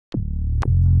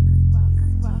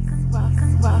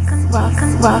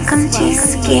Welcome to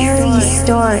Scary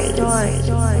Stories,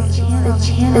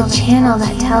 the channel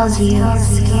that tells you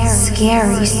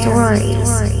scary stories.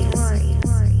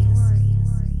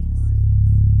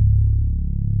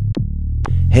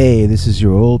 Hey, this is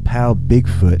your old pal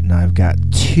Bigfoot, and I've got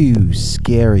two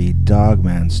scary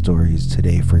Dogman stories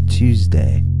today for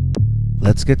Tuesday.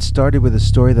 Let's get started with a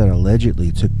story that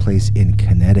allegedly took place in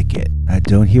Connecticut. I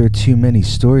don't hear too many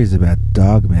stories about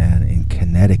Dogman in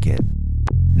Connecticut.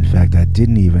 In fact, I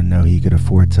didn't even know he could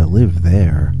afford to live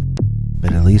there.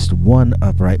 But at least one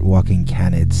upright walking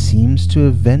canid seems to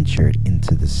have ventured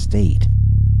into the state,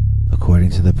 according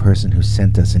to the person who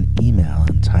sent us an email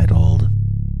entitled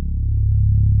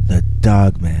The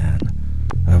Dogman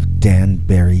of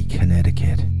Danbury,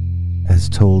 Connecticut, as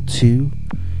told to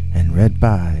and read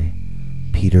by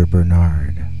Peter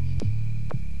Bernard.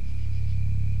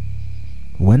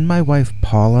 When my wife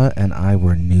Paula and I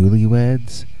were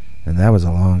newlyweds, and that was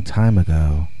a long time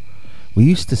ago, we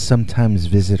used to sometimes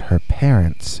visit her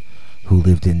parents, who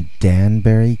lived in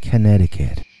Danbury,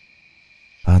 Connecticut.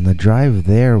 On the drive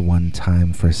there one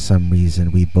time, for some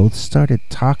reason, we both started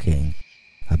talking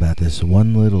about this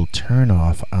one little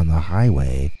turnoff on the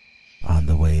highway on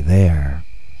the way there.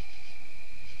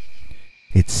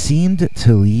 It seemed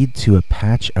to lead to a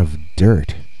patch of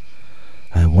dirt.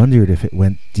 I wondered if it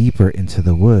went deeper into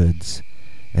the woods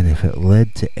and if it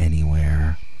led to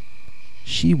anywhere.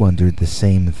 She wondered the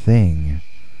same thing.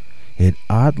 It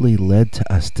oddly led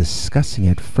to us discussing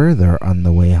it further on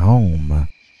the way home.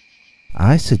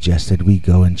 I suggested we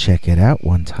go and check it out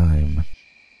one time,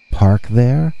 park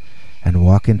there, and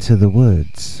walk into the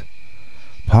woods.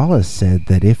 Paula said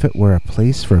that if it were a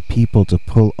place for people to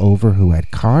pull over who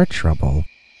had car trouble,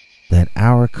 then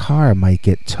our car might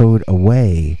get towed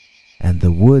away and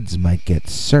the woods might get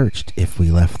searched if we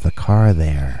left the car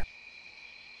there.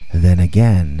 Then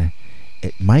again,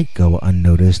 it might go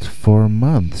unnoticed for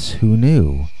months, who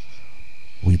knew?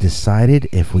 We decided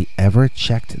if we ever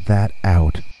checked that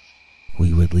out,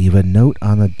 we would leave a note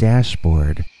on the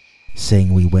dashboard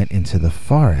saying we went into the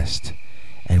forest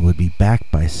and would be back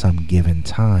by some given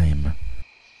time.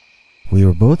 We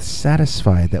were both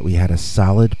satisfied that we had a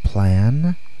solid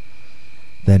plan.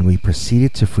 Then we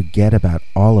proceeded to forget about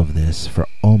all of this for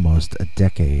almost a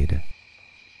decade.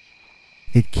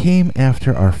 It came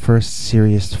after our first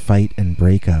serious fight and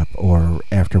breakup, or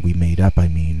after we made up, I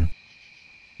mean.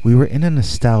 We were in a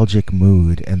nostalgic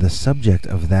mood, and the subject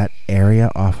of that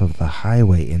area off of the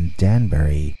highway in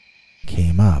Danbury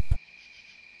came up.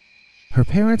 Her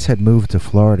parents had moved to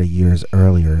Florida years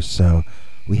earlier, so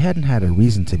we hadn't had a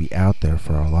reason to be out there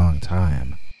for a long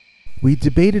time. We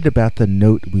debated about the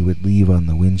note we would leave on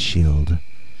the windshield.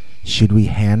 Should we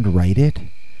handwrite it?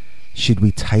 Should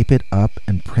we type it up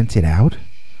and print it out?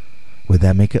 Would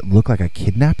that make it look like a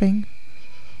kidnapping?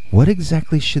 What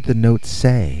exactly should the note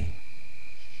say?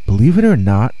 Believe it or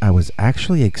not, I was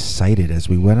actually excited as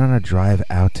we went on a drive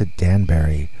out to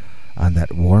Danbury on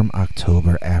that warm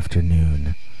October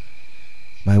afternoon.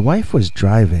 My wife was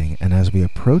driving, and as we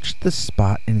approached the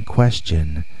spot in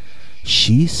question,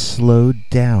 she slowed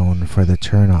down for the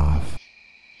turnoff.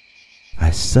 I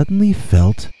suddenly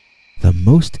felt the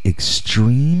most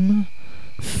extreme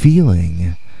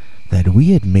feeling that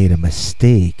we had made a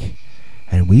mistake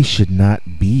and we should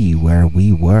not be where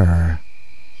we were.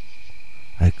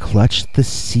 I clutched the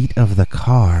seat of the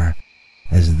car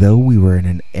as though we were in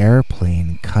an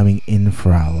airplane coming in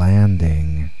for a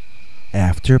landing.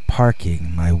 After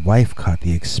parking, my wife caught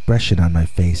the expression on my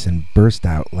face and burst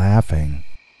out laughing.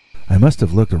 I must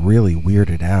have looked really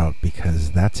weirded out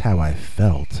because that's how I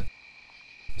felt.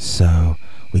 So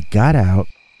we got out,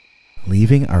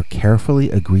 leaving our carefully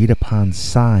agreed upon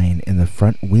sign in the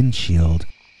front windshield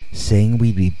saying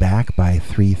we'd be back by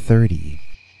 3:30.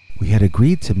 We had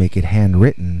agreed to make it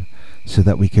handwritten so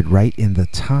that we could write in the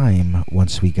time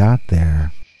once we got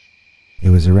there.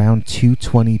 It was around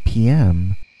 2:20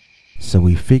 p.m., so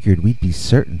we figured we'd be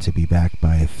certain to be back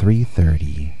by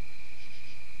 3:30.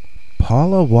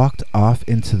 Paula walked off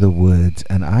into the woods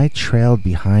and I trailed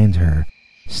behind her,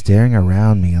 staring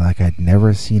around me like I'd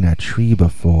never seen a tree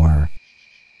before.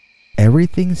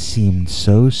 Everything seemed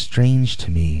so strange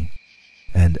to me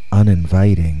and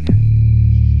uninviting.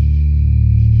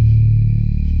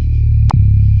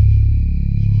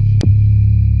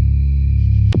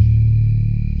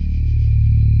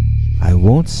 I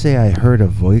won't say I heard a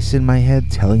voice in my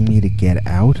head telling me to get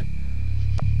out,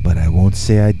 but I won't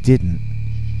say I didn't.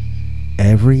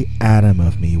 Every atom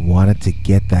of me wanted to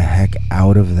get the heck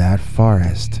out of that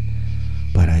forest,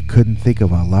 but I couldn't think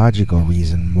of a logical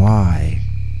reason why.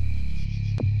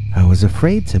 I was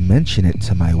afraid to mention it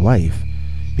to my wife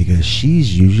because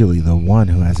she's usually the one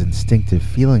who has instinctive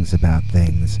feelings about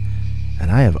things,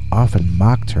 and I have often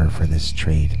mocked her for this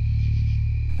trait.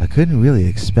 I couldn't really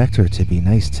expect her to be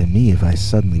nice to me if I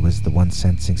suddenly was the one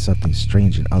sensing something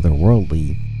strange and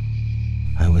otherworldly.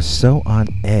 I was so on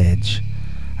edge,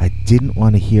 I didn't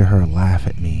want to hear her laugh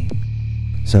at me.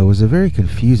 So it was a very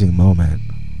confusing moment.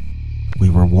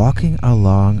 We were walking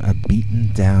along a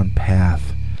beaten-down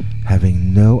path,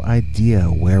 having no idea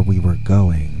where we were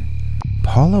going.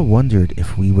 Paula wondered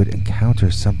if we would encounter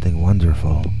something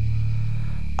wonderful.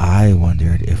 I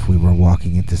wondered if we were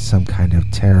walking into some kind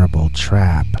of terrible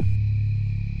trap.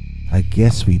 I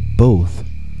guess we both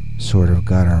sort of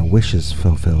got our wishes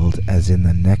fulfilled, as in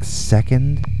the next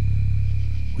second,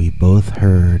 we both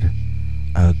heard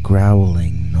a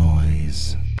growling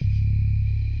noise.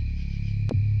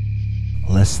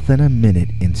 Less than a minute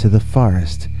into the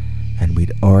forest, and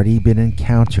we'd already been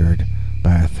encountered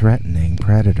by a threatening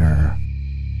predator.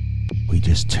 We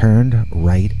just turned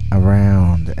right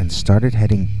around and started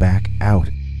heading back out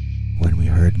when we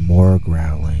heard more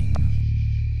growling.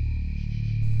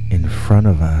 In front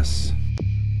of us,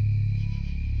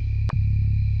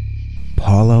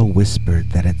 Paula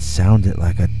whispered that it sounded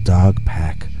like a dog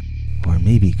pack, or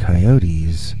maybe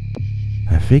coyotes.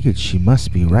 I figured she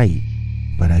must be right,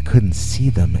 but I couldn't see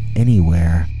them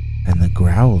anywhere, and the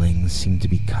growling seemed to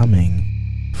be coming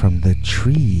from the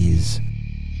trees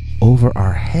over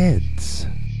our heads.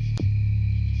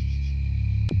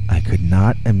 I could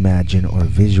not imagine or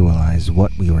visualize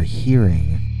what we were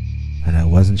hearing, and I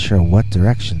wasn't sure what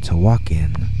direction to walk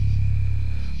in.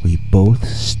 We both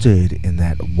stood in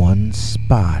that one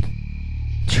spot,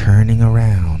 turning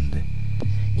around,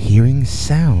 hearing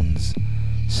sounds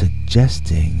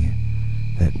suggesting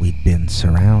that we'd been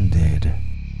surrounded.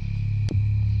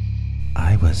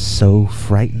 I was so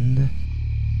frightened,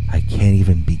 I can't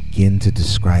even begin to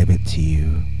describe it to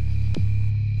you.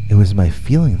 It was my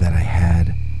feeling that I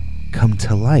had come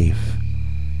to life.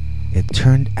 It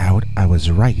turned out I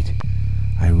was right.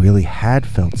 I really had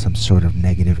felt some sort of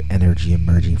negative energy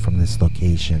emerging from this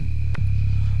location.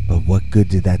 But what good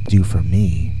did that do for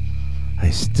me? I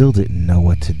still didn't know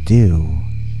what to do.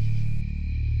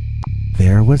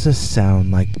 There was a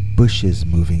sound like bushes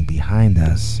moving behind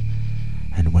us,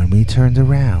 and when we turned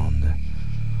around,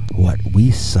 what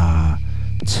we saw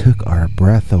took our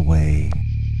breath away.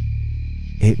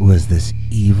 It was this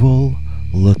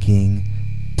evil-looking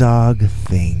dog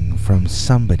thing from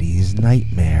somebody's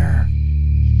nightmare.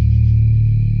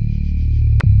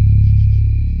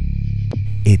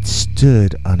 It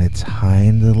stood on its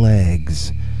hind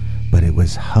legs, but it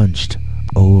was hunched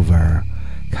over,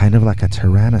 kind of like a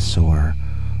tyrannosaur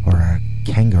or a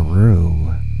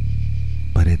kangaroo.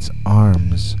 But its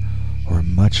arms were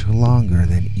much longer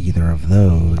than either of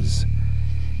those,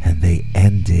 and they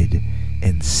ended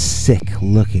in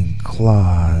sick-looking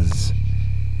claws.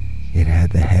 It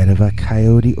had the head of a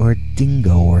coyote or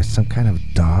dingo or some kind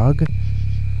of dog,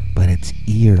 but its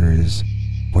ears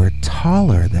were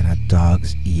taller than a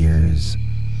dog's ears,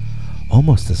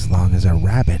 almost as long as a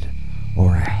rabbit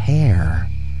or a hare.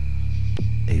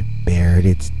 It bared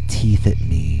its teeth at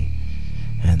me,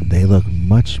 and they looked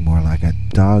much more like a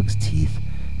dog's teeth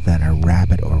than a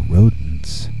rabbit or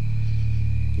rodent's.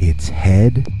 Its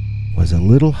head was a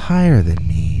little higher than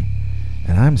me,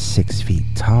 and I'm 6 feet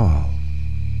tall.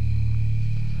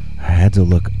 I had to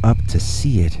look up to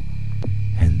see it,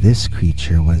 and this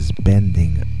creature was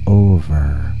bending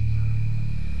over.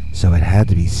 So it had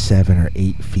to be 7 or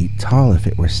 8 feet tall if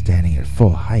it were standing at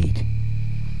full height.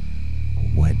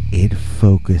 When it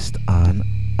focused on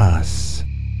us,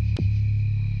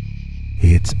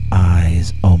 its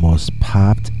eyes almost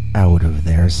popped out of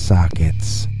their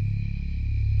sockets.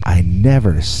 I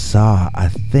never saw a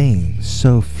thing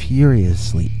so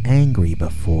furiously angry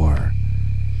before.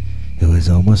 It was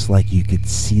almost like you could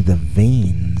see the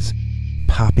veins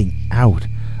popping out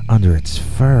under its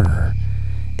fur.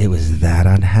 It was that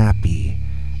unhappy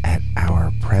at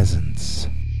our presence.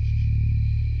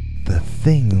 The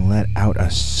thing let out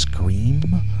a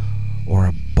scream, or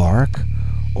a bark,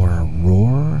 or a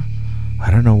roar. I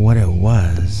don't know what it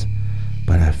was,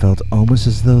 but I felt almost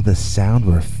as though the sound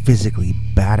were physically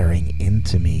battering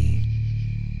into me.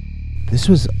 This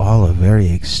was all a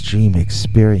very extreme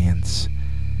experience,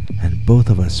 and both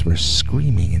of us were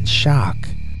screaming in shock.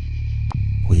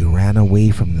 We ran away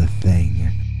from the thing,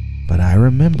 but I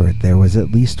remembered there was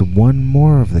at least one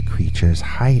more of the creatures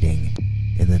hiding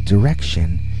in the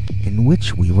direction in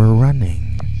which we were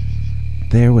running.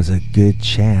 There was a good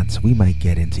chance we might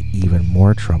get into even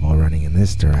more trouble running in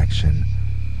this direction,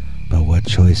 but what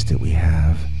choice did we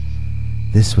have?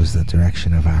 This was the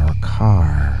direction of our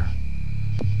car.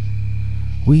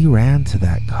 We ran to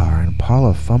that car and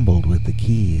Paula fumbled with the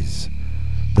keys.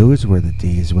 Those were the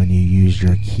days when you used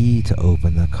your key to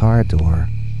open the car door.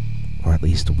 Or at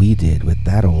least we did with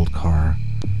that old car.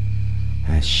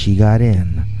 As she got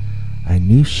in, I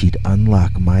knew she'd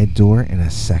unlock my door in a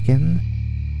second,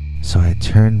 so I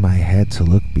turned my head to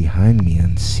look behind me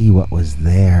and see what was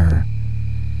there.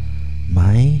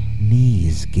 My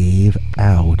knees gave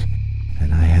out,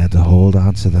 and I had to hold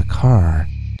onto the car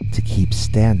to keep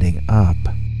standing up.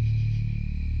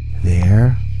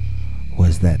 There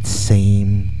was that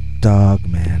same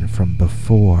Dogman from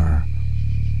before,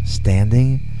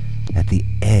 standing at the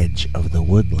edge of the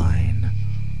wood line,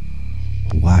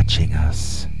 watching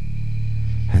us.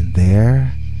 And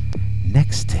there,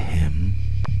 next to him,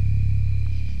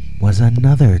 was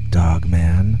another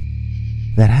Dogman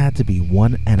that had to be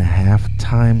 1.5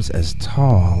 times as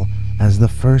tall as the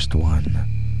first one.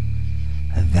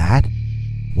 That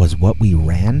was what we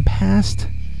ran past?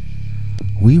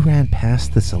 We ran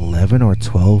past this 11 or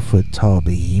 12 foot tall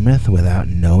behemoth without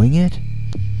knowing it?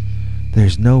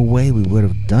 There's no way we would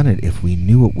have done it if we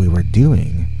knew what we were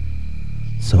doing.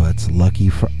 So it's lucky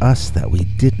for us that we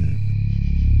didn't.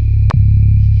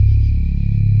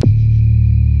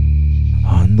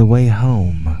 On the way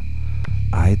home,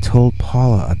 I told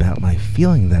Paula about my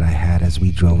feeling that I had as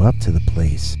we drove up to the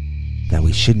place, that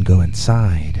we shouldn't go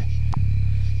inside.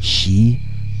 She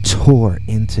tore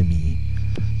into me,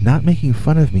 not making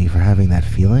fun of me for having that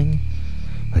feeling,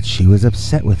 but she was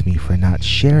upset with me for not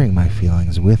sharing my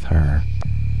feelings with her.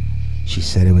 She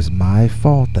said it was my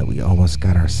fault that we almost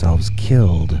got ourselves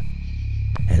killed.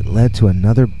 It led to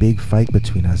another big fight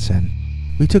between us, and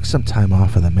we took some time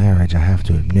off of the marriage, I have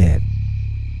to admit.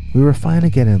 We were fine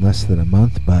again in less than a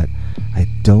month, but I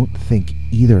don't think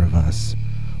either of us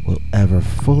will ever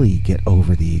fully get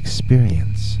over the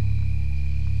experience.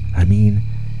 I mean,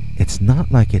 it's not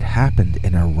like it happened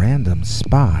in a random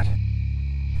spot.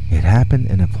 It happened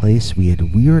in a place we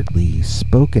had weirdly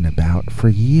spoken about for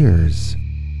years.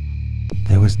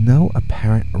 There was no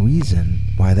apparent reason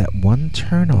why that one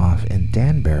turnoff in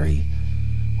Danbury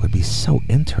would be so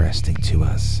interesting to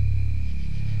us.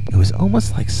 It was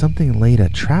almost like something laid a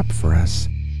trap for us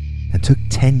and took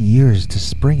 10 years to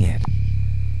spring it.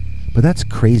 But that's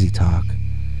crazy talk.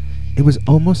 It was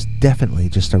almost definitely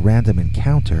just a random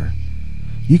encounter.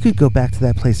 You could go back to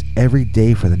that place every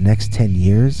day for the next 10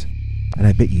 years, and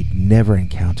I bet you'd never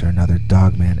encounter another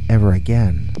Dogman ever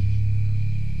again.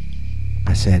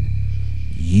 I said,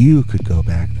 you could go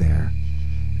back there,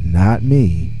 not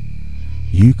me.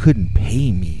 You couldn't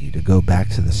pay me to go back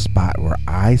to the spot where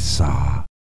I saw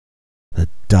the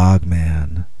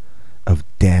Dogman of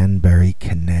Danbury,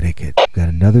 Connecticut. Got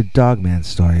another Dogman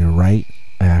story right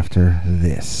after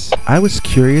this. I was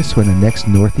curious when the next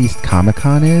Northeast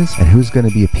Comic-Con is and who's going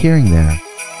to be appearing there.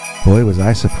 Boy, was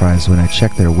I surprised when I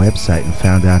checked their website and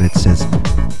found out it says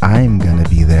I'm going to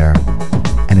be there.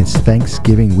 And it's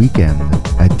Thanksgiving weekend.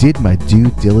 I did my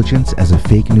due diligence as a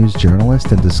fake news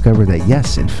journalist and discovered that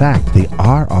yes, in fact, they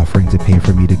are offering to pay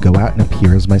for me to go out and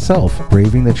appear as myself,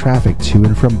 braving the traffic to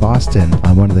and from Boston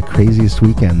on one of the craziest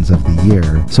weekends of the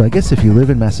year. So I guess if you live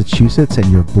in Massachusetts and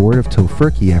you're bored of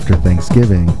Tofurkey after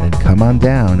Thanksgiving, then come on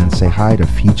down and say hi to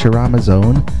Futurama's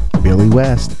own Billy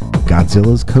West,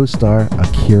 Godzilla's co-star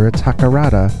Akira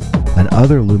Takarada, and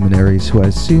other luminaries who I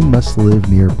assume must live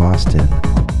near Boston.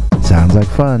 Sounds like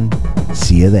fun.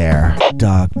 See you there.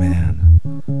 Dogman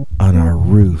on our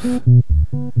roof,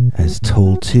 as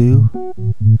told to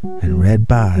and read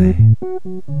by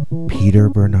Peter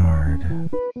Bernard.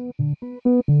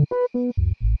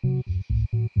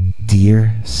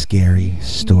 Dear Scary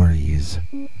Stories.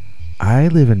 I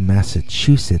live in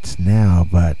Massachusetts now,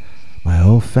 but my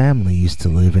whole family used to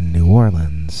live in New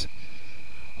Orleans.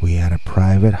 We had a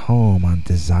private home on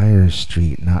Desire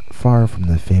Street, not far from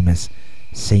the famous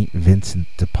St. Vincent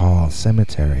de Paul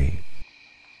Cemetery.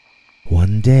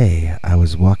 One day, I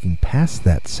was walking past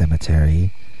that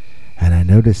cemetery, and I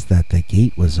noticed that the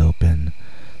gate was open,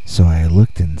 so I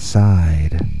looked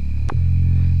inside.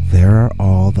 There are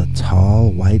all the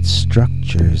tall white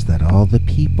structures that all the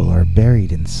people are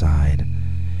buried inside,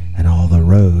 and all the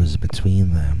rows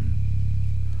between them.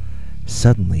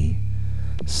 Suddenly,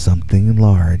 something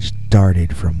large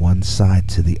darted from one side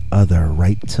to the other,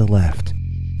 right to left.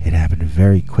 It happened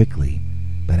very quickly,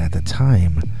 but at the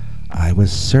time, I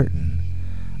was certain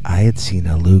I had seen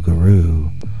a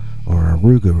loup-garou, or a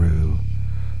rougarou,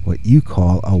 what you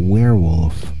call a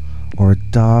werewolf, or a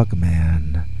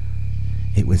Dogman.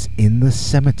 It was in the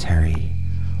cemetery,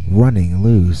 running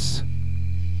loose.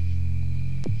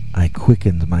 I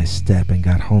quickened my step and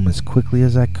got home as quickly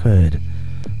as I could,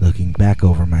 looking back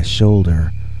over my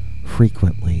shoulder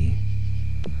frequently.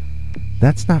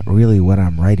 That's not really what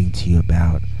I'm writing to you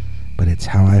about, but it's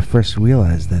how I first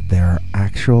realized that there are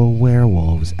actual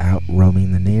werewolves out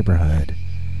roaming the neighborhood.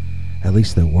 At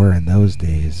least there were in those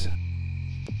days.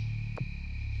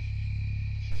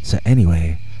 So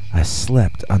anyway, I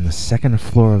slept on the second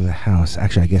floor of the house.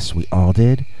 Actually, I guess we all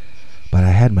did, but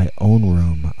I had my own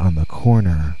room on the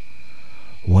corner.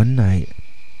 One night,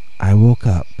 I woke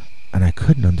up and I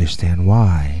couldn't understand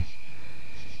why.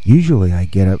 Usually I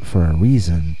get up for a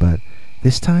reason, but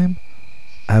this time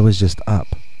I was just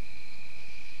up.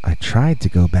 I tried to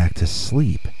go back to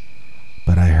sleep,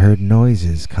 but I heard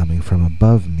noises coming from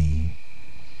above me.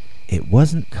 It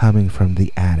wasn't coming from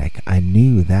the attic. I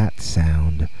knew that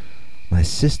sound. My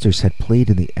sisters had played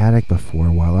in the attic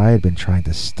before while I had been trying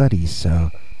to study,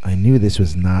 so I knew this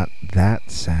was not that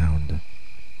sound.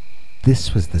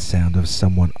 This was the sound of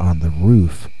someone on the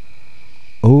roof,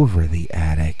 over the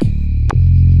attic.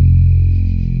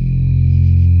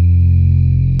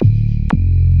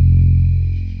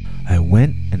 I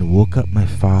went and woke up my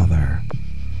father.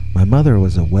 My mother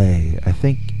was away, I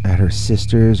think at her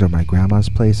sister's or my grandma's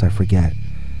place, I forget.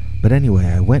 But anyway,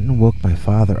 I went and woke my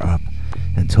father up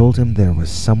and told him there was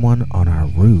someone on our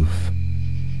roof.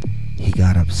 He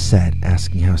got upset,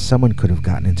 asking how someone could have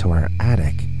gotten into our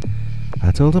attic.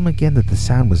 I told him again that the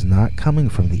sound was not coming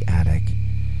from the attic.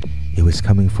 It was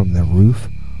coming from the roof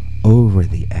over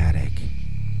the attic.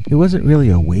 He wasn't really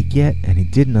awake yet, and he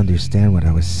didn't understand what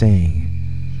I was saying.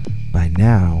 By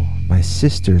now, my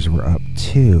sisters were up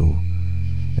too,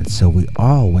 and so we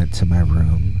all went to my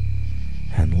room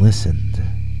and listened.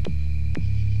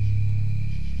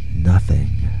 Nothing.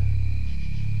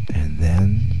 And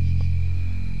then,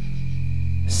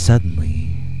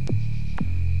 suddenly,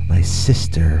 my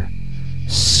sister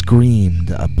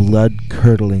screamed a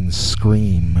blood-curdling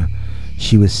scream.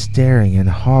 She was staring in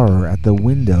horror at the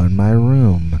window in my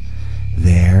room.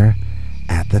 There,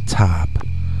 at the top,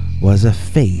 was a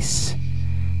face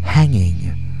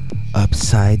hanging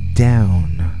upside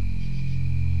down.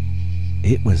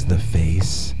 It was the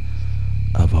face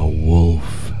of a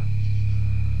wolf.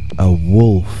 A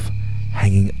wolf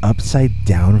hanging upside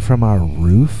down from our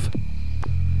roof?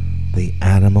 The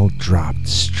animal dropped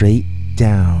straight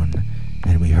down,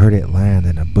 and we heard it land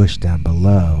in a bush down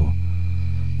below.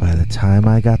 By the time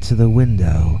I got to the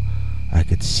window, I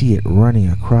could see it running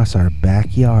across our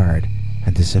backyard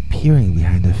and disappearing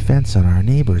behind a fence on our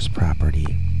neighbor's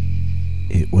property.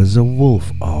 It was a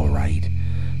wolf, all right,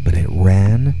 but it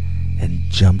ran and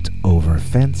jumped over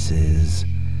fences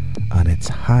on its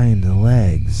hind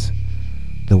legs,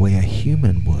 the way a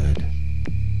human would.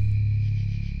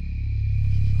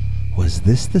 Was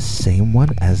this the same one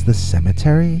as the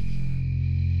cemetery?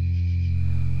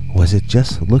 Was it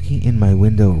just looking in my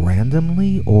window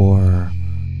randomly, or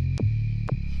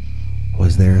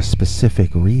was there a specific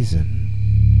reason?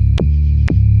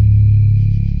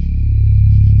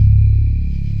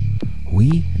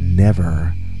 We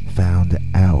never found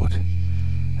out,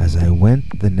 as I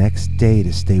went the next day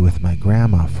to stay with my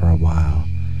grandma for a while,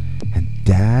 and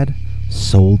Dad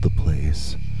sold the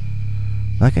place.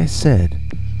 Like I said,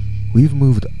 we've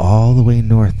moved all the way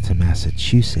north to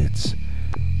Massachusetts,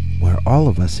 where all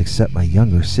of us except my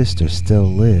younger sister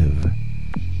still live.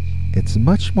 It's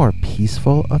much more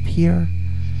peaceful up here,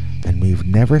 and we've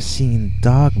never seen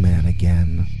Dogman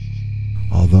again,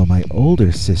 although my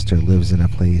older sister lives in a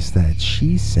place that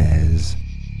she says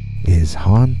is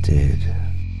haunted.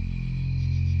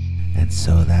 And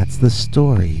so that's the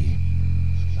story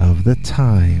of the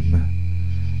time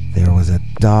there was a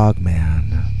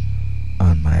Dogman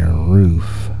on my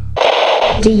roof.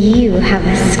 Do you have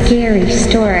a scary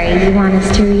story you want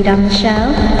us to read on the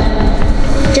show?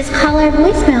 Just call our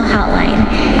voicemail hotline,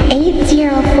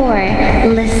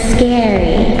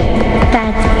 804-LIST-SCARY.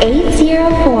 That's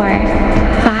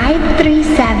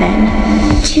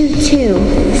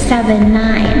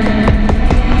 804-537-2279.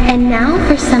 And now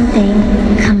for something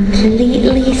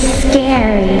completely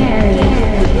scary.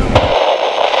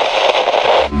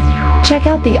 Check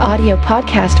out the audio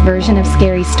podcast version of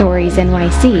Scary Stories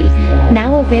NYC,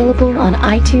 now available on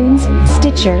iTunes,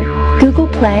 Stitcher, Google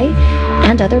Play,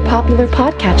 and other popular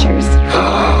podcatchers.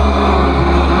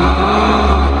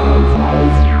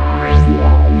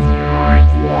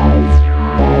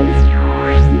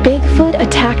 Bigfoot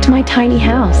Attacked My Tiny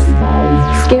House.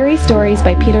 Scary Stories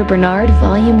by Peter Bernard,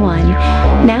 Volume 1,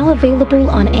 now available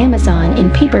on Amazon in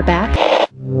paperback.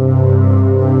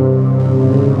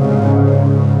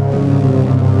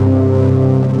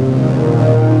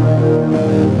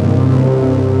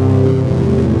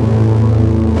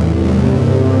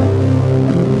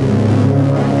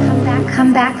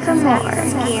 Come back for more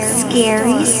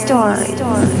scary stories.